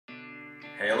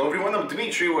Hello everyone, I'm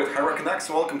Dimitri with Canucks.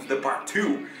 Welcome to the part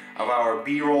 2 of our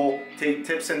B-roll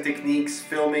tips and techniques,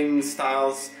 filming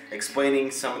styles,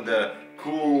 explaining some of the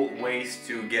cool ways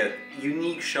to get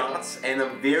unique shots. And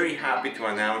I'm very happy to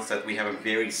announce that we have a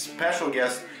very special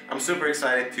guest. I'm super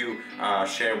excited to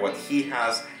share what he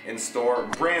has in store.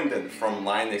 Brandon from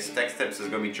Linus Tech is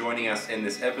going to be joining us in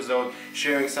this episode,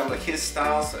 sharing some of his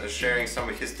styles, sharing some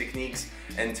of his techniques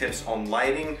and tips on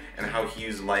lighting and how he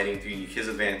uses lighting to his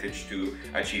advantage to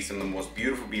achieve some of the most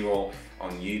beautiful B-roll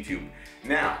on YouTube.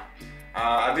 Now,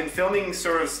 I've been filming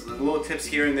sort of little tips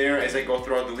here and there as I go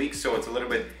throughout the week, so it's a little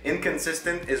bit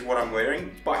inconsistent is what I'm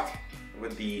wearing, but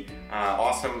with the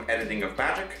awesome editing of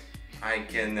Magic, I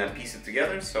can piece it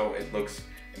together so it looks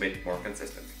a bit more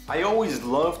consistent. I always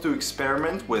love to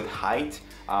experiment with height,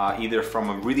 either from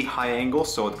a really high angle,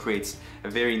 so it creates a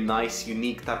very nice,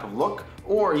 unique type of look,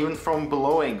 or even from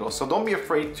below angle. So don't be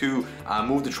afraid to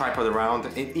move the tripod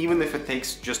around, even if it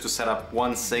takes just to set up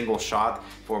one single shot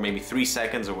for maybe 3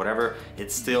 seconds or whatever,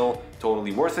 it's still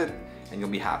totally worth it and you'll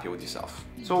be happy with yourself.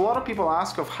 So a lot of people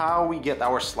ask of how we get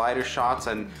our slider shots,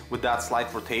 and with that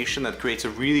slight rotation that creates a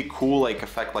really cool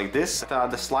effect like this.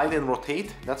 The slide and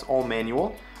rotate, that's all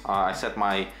manual. I set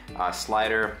my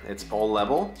slider, it's all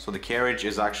level, so the carriage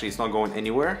is actually, it's not going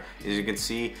anywhere. As you can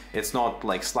see, it's not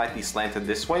like slightly slanted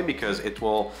this way because it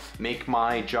will make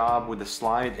my job with the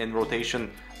slide and rotation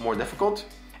more difficult.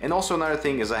 And also another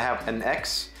thing is I have an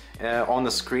X on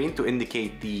the screen to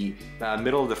indicate the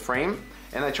middle of the frame,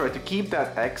 and I try to keep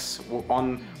that X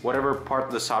on whatever part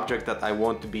of the subject that I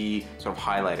want to be sort of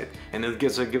highlighted. And it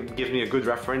gives me a good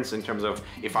reference in terms of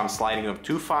if I'm sliding up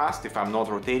too fast, if I'm not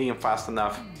rotating them fast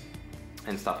enough,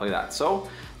 and stuff like that. So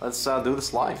let's do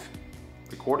this live.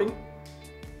 Recording.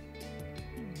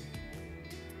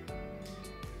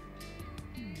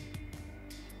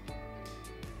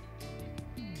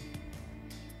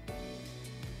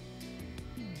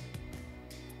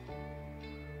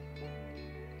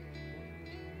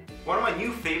 One of my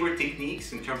new favorite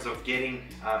techniques in terms of getting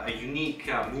a unique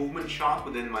movement shot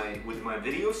within my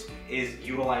videos is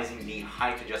utilizing the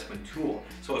height adjustment tool.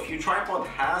 So if your tripod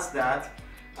has that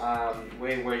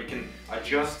way where you can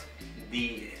adjust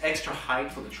the extra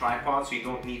height for the tripod, so you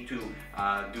don't need to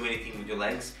do anything with your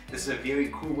legs, this is a very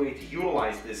cool way to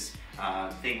utilize this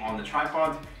thing on the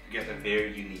tripod to get a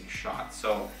very unique shot.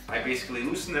 So I basically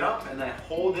loosen it up and I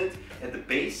hold it at the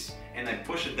base and I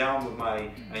push it down with my,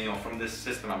 from this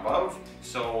system above.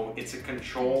 So it's a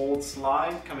controlled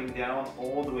slide coming down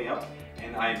all the way up,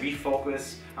 and I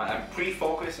refocus, I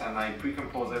pre-focus and I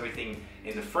pre-compose everything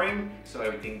in the frame, so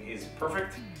everything is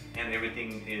perfect and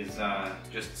everything is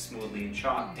just smoothly in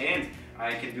shot. And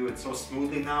I can do it so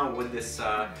smoothly now with this,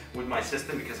 with my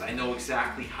system, because I know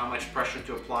exactly how much pressure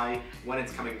to apply when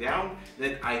it's coming down,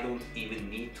 that I don't even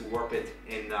need to warp it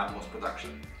in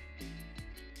post-production.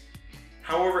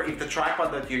 However, if the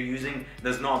tripod that you're using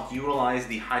does not utilize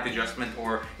the height adjustment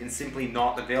or is simply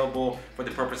not available for the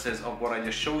purposes of what I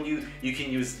just showed you, you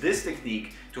can use this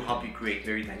technique to help you create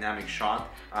very dynamic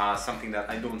shot, something that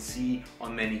I don't see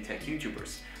on many tech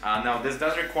YouTubers. Now this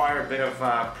does require a bit of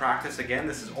practice. Again,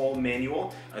 this is all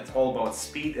manual. It's all about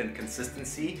speed and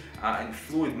consistency and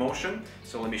fluid motion.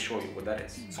 So let me show you what that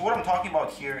is. So what I'm talking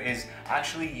about here is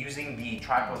actually using the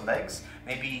tripod legs,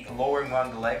 maybe lowering one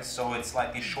of the legs so it's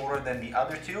slightly shorter than the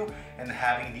other two, and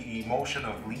having the motion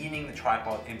of leaning the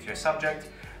tripod into your subject.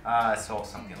 So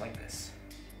something like this.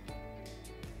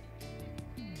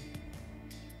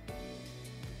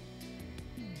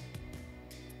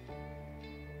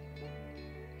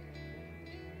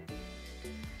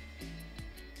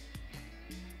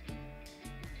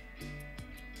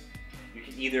 You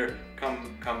can either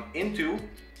come into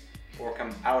or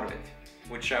come out of it,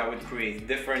 which would create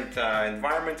different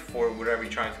environment for whatever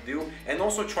you're trying to do, and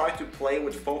also try to play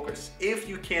with focus. If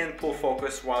you can pull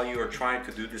focus while you are trying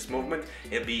to do this movement,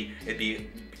 it'd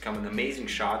become an amazing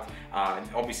shot.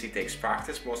 Obviously it takes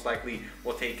practice. Most likely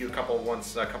will take you a couple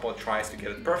of tries to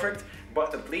get it perfect,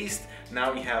 but at least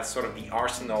now you have sort of the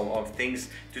arsenal of things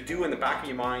to do in the back of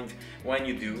your mind when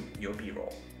you do your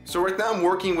B-roll. So right now I'm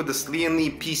working with the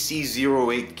Linus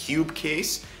PC08 Cube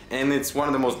case, and it's one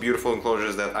of the most beautiful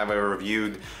enclosures that I've ever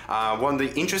reviewed. One of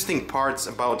the interesting parts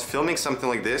about filming something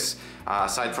like this,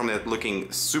 aside from it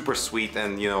looking super sweet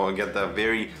and get the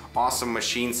very awesome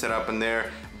machine set up in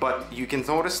there, but you can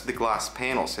notice the glass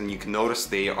panels and you can notice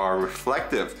they are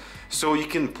reflective. So you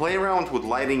can play around with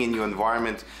lighting in your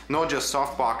environment, not just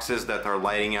soft boxes that are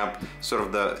lighting up sort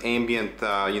of the ambient,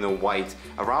 white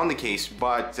around the case,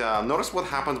 but notice what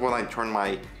happens when I turn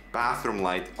my bathroom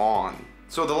light on.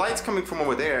 So the light's coming from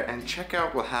over there, and check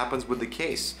out what happens with the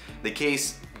case. The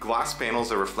case glass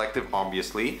panels are reflective,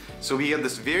 obviously. So we get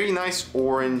this very nice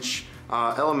orange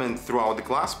element throughout the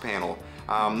glass panel.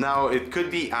 Now it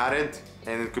could be added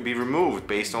and it could be removed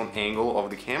based on angle of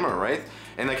the camera, right?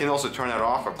 And I can also turn that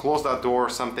off or close that door or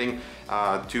something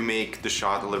to make the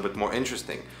shot a little bit more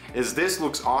interesting. This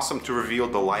looks awesome to reveal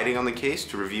the lighting on the case,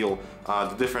 to reveal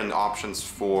the different options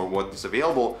for what is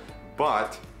available,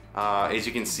 but as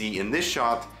you can see in this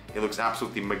shot, it looks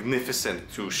absolutely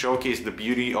magnificent to showcase the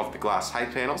beauty of the glass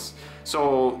side panels.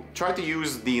 So try to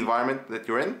use the environment that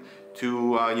you're in to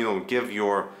you know, give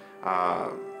your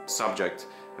subject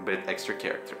a bit extra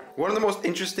character. One of the most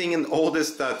interesting and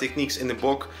oldest techniques in the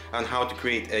book on how to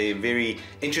create a very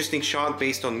interesting shot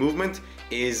based on movement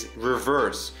is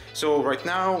reverse. So right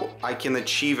now I can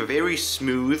achieve a very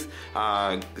smooth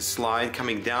slide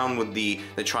coming down with the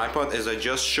tripod as I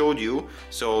just showed you.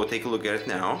 So take a look at it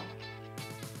now.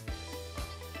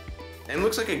 And it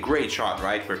looks like a great shot,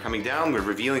 right? We're coming down, we're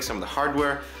revealing some of the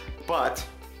hardware, but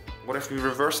what if we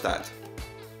reverse that?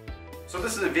 So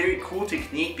this is a very cool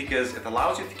technique because it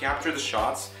allows you to capture the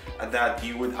shots that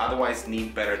you would otherwise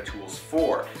need better tools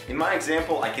for. In my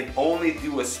example, I can only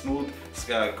do a smooth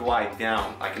glide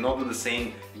down. I cannot do the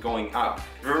same going up.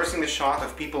 Reversing the shot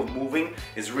of people moving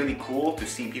is really cool to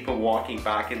see people walking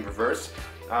back in reverse.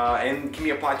 And can be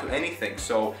applied to anything.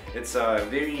 So it's a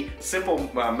very simple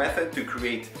method to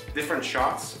create different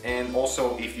shots, and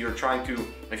also if you're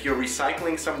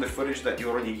recycling some of the footage that you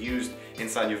already used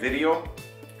inside your video,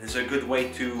 it's a good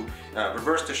way to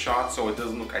reverse the shot so it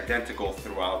doesn't look identical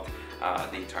throughout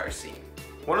the entire scene.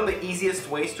 One of the easiest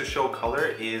ways to show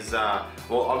color is,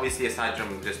 well, obviously aside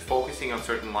from just focusing on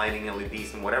certain lighting,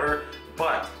 LEDs and whatever,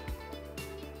 but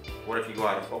what if you go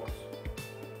out of focus?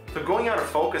 So going out of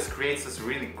focus creates this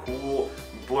really cool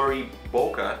blurry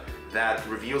bokeh that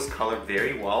reveals color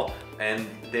very well, and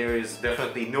there is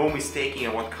definitely no mistaking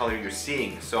on what color you're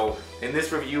seeing. So in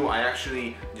this review I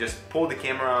actually just pulled the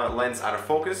camera lens out of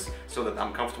focus so that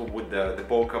I'm comfortable with the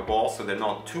bokeh balls, so they're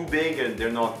not too big and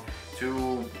they're not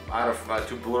too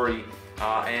too blurry,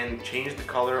 and change the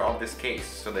color of this case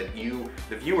so that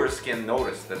the viewers can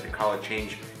notice that the color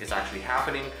change is actually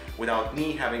happening without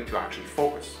me having to actually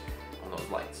focus on those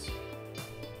lights.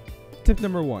 Tip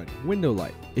number 1, window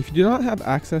light. If you do not have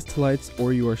access to lights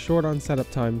or you are short on setup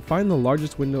time, find the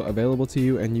largest window available to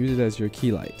you and use it as your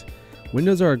key light.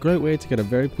 Windows are a great way to get a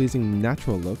very pleasing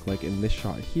natural look, like in this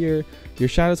shot here. Your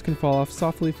shadows can fall off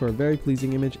softly for a very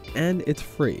pleasing image, and it's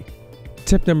free.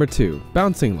 Tip number 2,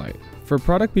 bouncing light. For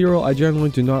product B-roll, I generally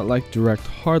do not like direct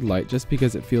hard light just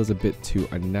because it feels a bit too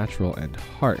unnatural and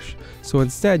harsh. So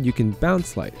instead you can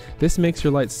bounce light. This makes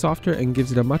your light softer and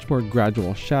gives it a much more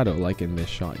gradual shadow, like in this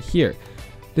shot here.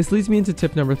 This leads me into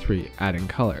tip number 3, adding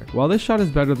color. While this shot is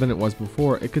better than it was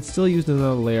before, it could still use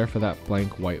another layer for that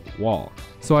blank white wall.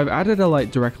 So I've added a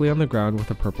light directly on the ground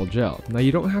with a purple gel. Now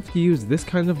you don't have to use this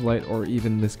kind of light or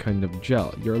even this kind of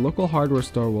gel. Your local hardware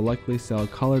store will likely sell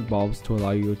colored bulbs to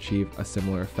allow you to achieve a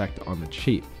similar effect on the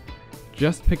cheap.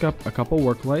 Just pick up a couple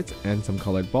work lights and some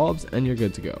colored bulbs and you're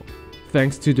good to go.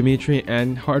 Thanks to Dimitri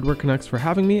and Hardware Canucks for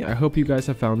having me. I hope you guys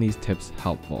have found these tips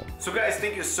helpful. So guys,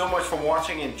 thank you so much for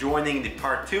watching and joining the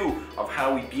part 2 of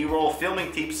how we B-roll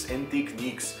filming tips and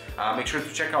techniques. Make sure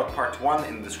to check out part 1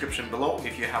 in the description below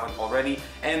if you haven't already,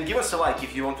 and give us a like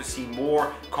if you want to see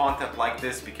more content like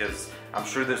this, because I'm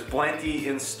sure there's plenty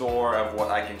in store of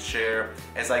what I can share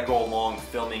as I go along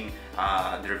filming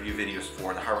the review videos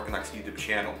for the Hardware Canucks YouTube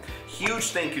channel.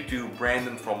 Huge thank you to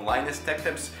Brandon from Linus Tech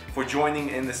for joining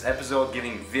in this episode,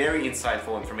 giving very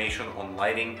insightful information on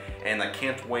lighting, and I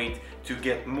can't wait to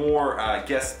get more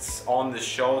guests on the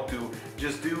show to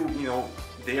just do, you know,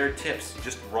 their tips,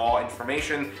 just raw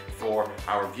information for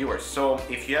our viewers. So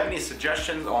if you have any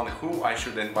suggestions on who I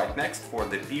should invite next for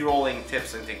the B-rolling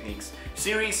tips and techniques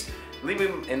series, leave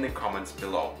them in the comments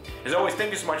below. As always,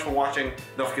 thank you so much for watching.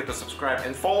 Don't forget to subscribe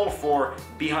and follow for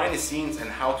behind the scenes and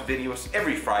how-to videos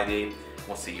every Friday.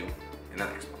 We'll see you in the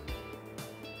next one.